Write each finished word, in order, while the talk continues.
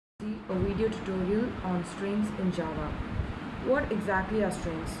a video tutorial on strings in Java. What exactly are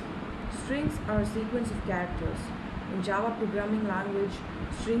strings? Strings are a sequence of characters. In Java programming language,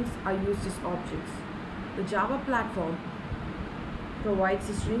 strings are used as objects. The Java platform provides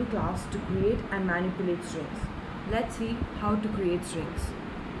a string class to create and manipulate strings. Let's see how to create strings.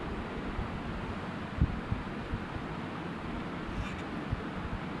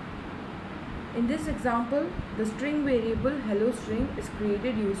 In this example, the string variable hello string is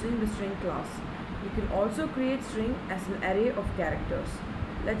created using the string class. You can also create string as an array of characters.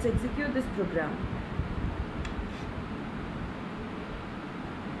 Let's execute this program.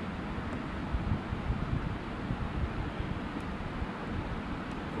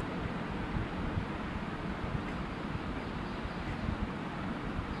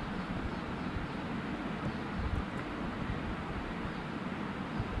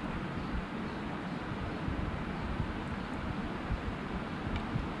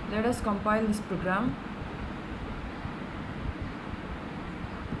 Let us compile this program.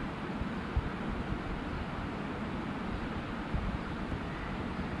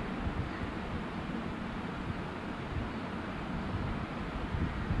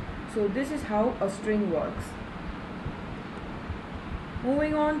 So this is how a string works.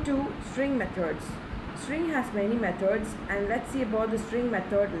 Moving on to string methods. String has many methods, and let's see about the string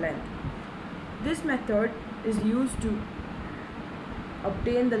method length. This method is used to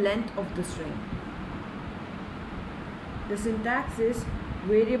obtain the length of the string. The syntax is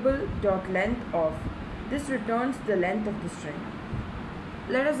variable.length of. This returns the length of the string.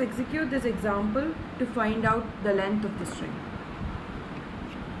 Let us execute this example to find out the length of the string.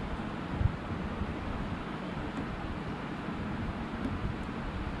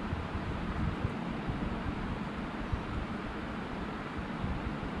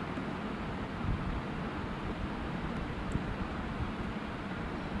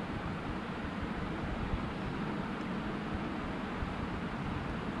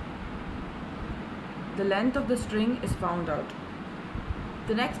 The length of the string is found out.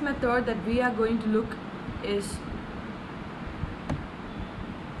 The next method that we are going to look is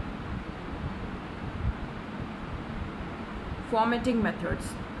formatting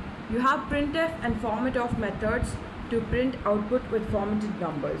methods. You have printf and formatOf methods to print output with formatted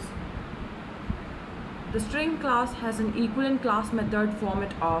numbers. The string class has an equivalent class method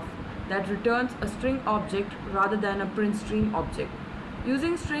formatOf that returns a string object rather than a print string object.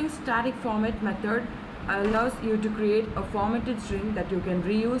 Using string static format method allows you to create a formatted string that you can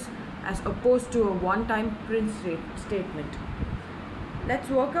reuse as opposed to a one-time print statement. Let's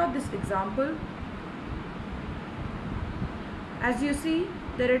work out this example. As you see,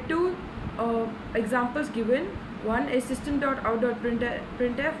 there are two examples given. One is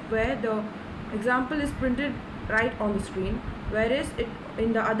system.out.printf, where the example is printed right on the screen, whereas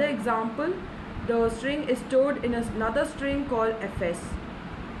in the other example the string is stored in another string called fs.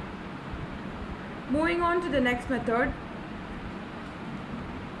 Moving on to the next method.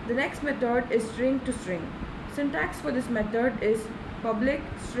 The next method is string to string. Syntax for this method is public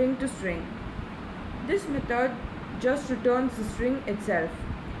string to string. This method just returns the string itself.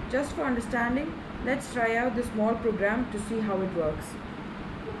 Just for understanding, let's try out this small program to see how it works.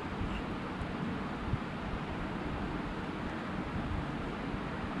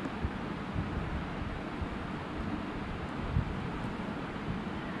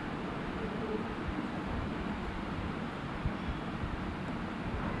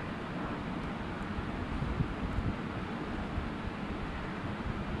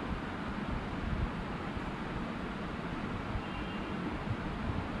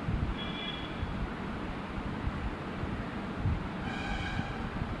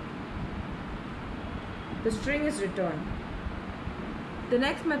 The string is returned. The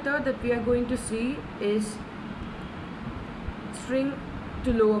next method that we are going to see is string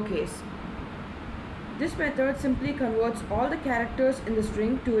to lowercase. This method simply converts all the characters in the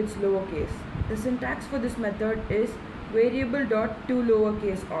string to its lowercase. The syntax for this method is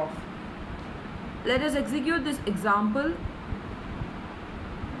variable.toLowerCaseOf. Let us execute this example.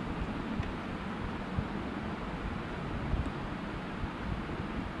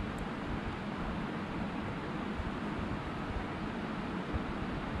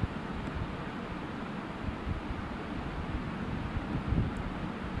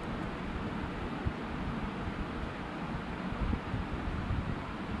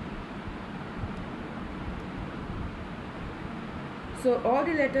 So all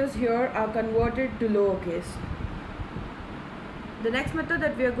the letters here are converted to lowercase. The next method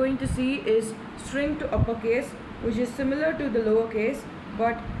that we are going to see is string to uppercase, which is similar to the lowercase,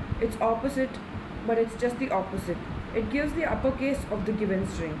 but it's just the opposite. It gives the uppercase of the given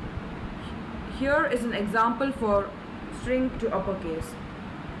string. Here is an example for string to uppercase.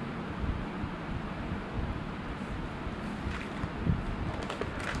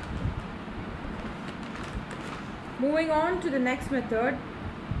 Moving on to the next method,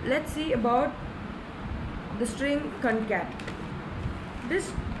 let's see about the string concat.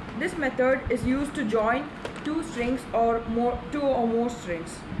 This method is used to join two strings or two or more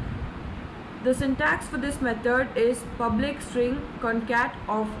strings. The syntax for this method is public string concat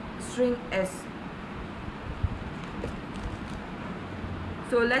of string s.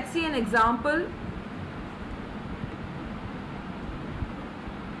 So let's see an example.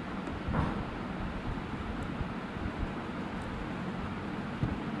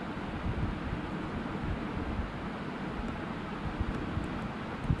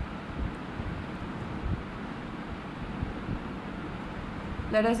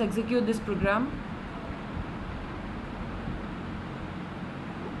 Let us execute this program.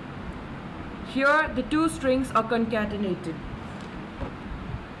 Here the two strings are concatenated.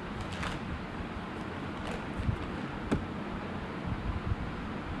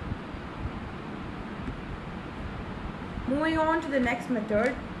 Moving on to the next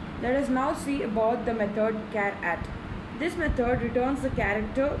method, let us now see about the method char at. This method returns the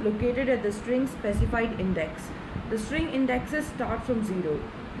character located at the string specified index. The string indexes start from 0.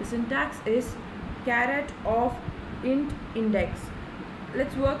 The syntax is char of int index.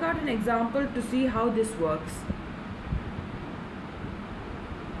 Let's work out an example to see how this works.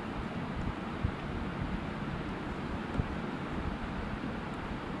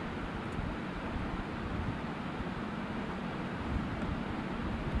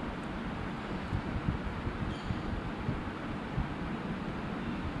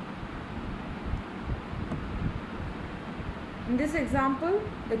 In this example,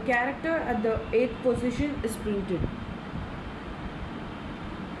 the character at the 8th position is printed.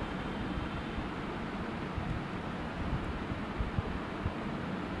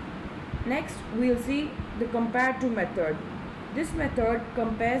 Next, we'll see the compare to method. This method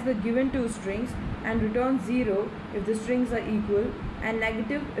compares the given two strings and returns 0 if the strings are equal and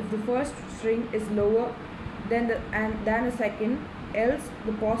negative if the first string is lower than the second, else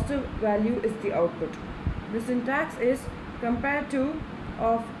the positive value is the output. The syntax is compare to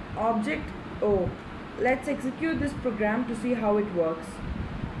of object O. Let's execute this program to see how it works.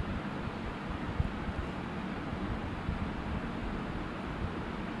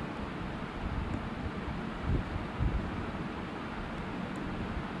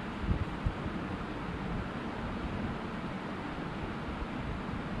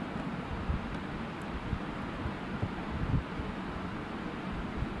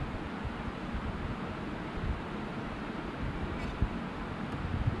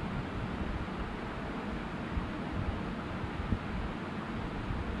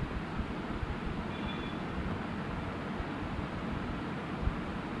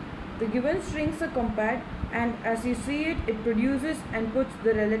 The given strings are compared, and as you see it produces and puts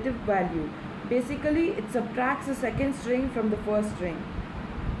the relative value. Basically, it subtracts the second string from the first string.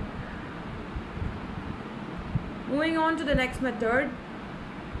 Moving on to the next method.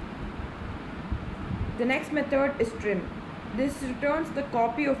 The next method is trim. This returns the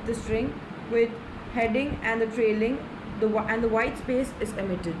copy of the string with heading and the trailing, and the white space is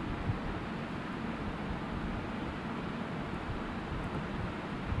omitted.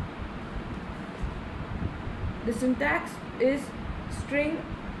 The syntax is string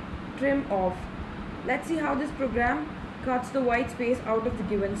trim off. Let's see how this program cuts the white space out of the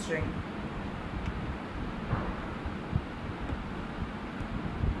given string.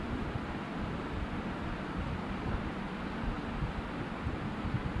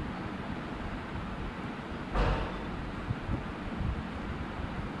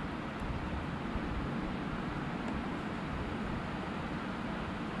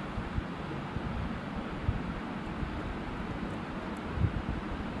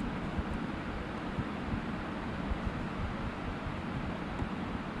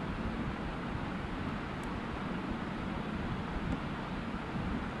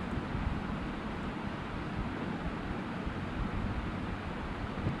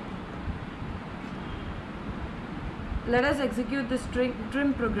 Let us execute this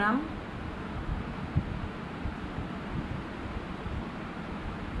trim program.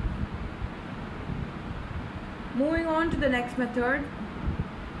 Moving on to the next method.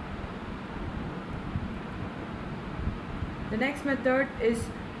 The next method is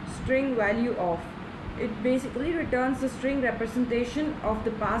string value of. It basically returns the string representation of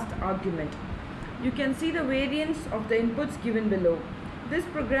the passed argument. You can see the variance of the inputs given below. This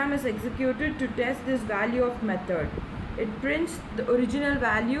program is executed to test this value of method. It prints the original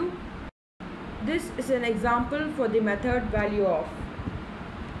value This is an example for the method value of.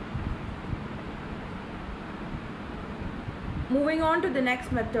 Moving on to the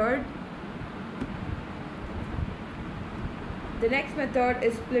next method. The next method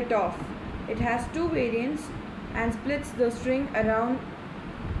is split off. It has two variants and splits the string around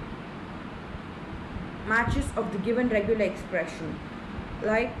matches of the given regular expression.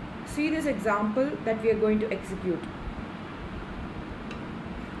 Like, see this example that we are going to execute.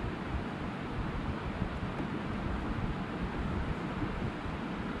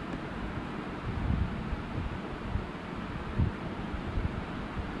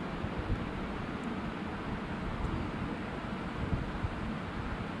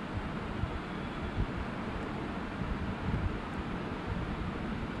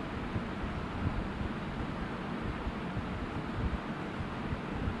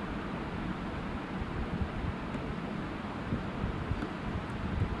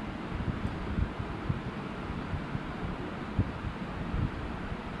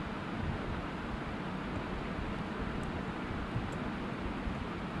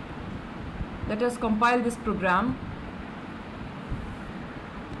 Let us compile this program.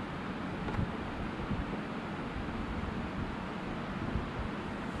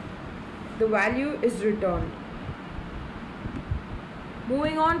 The value is returned.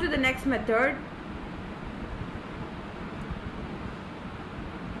 Moving on to the next method.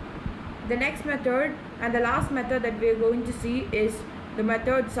 The next method and the last method that we are going to see is the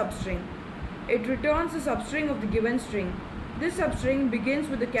method substring. It returns the substring of the given string. This substring begins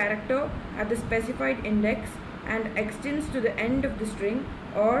with the character at the specified index and extends to the end of the string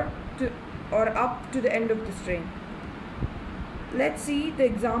or up to the end of the string. Let's see the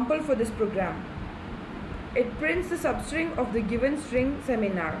example for this program. It prints the substring of the given string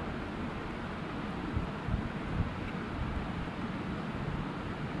seminar.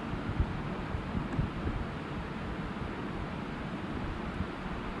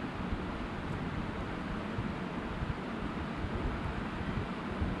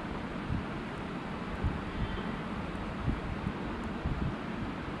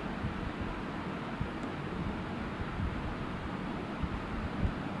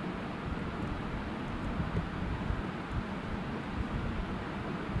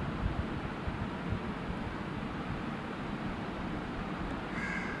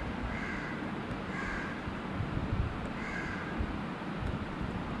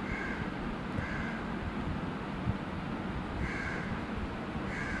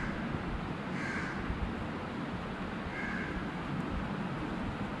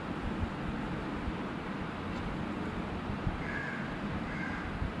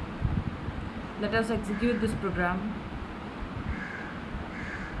 Let us execute this program.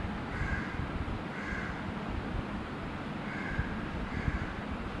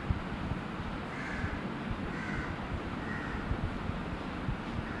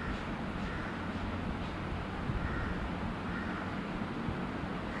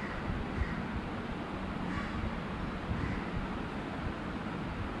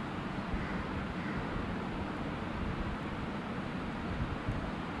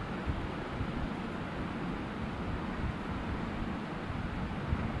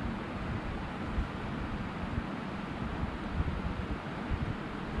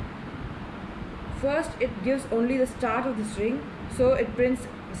 First, it gives only the start of the string, so it prints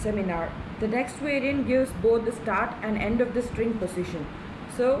seminar. The next variant gives both the start and end of the string position,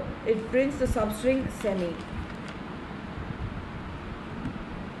 so it prints the substring semi.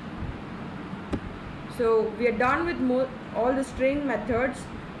 So we are done with all the string methods,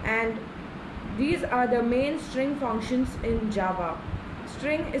 and these are the main string functions in Java.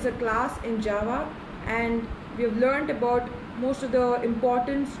 String is a class in Java, and we have learned about most of the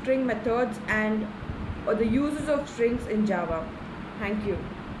important string methods and the uses of strings in Java. Thank you.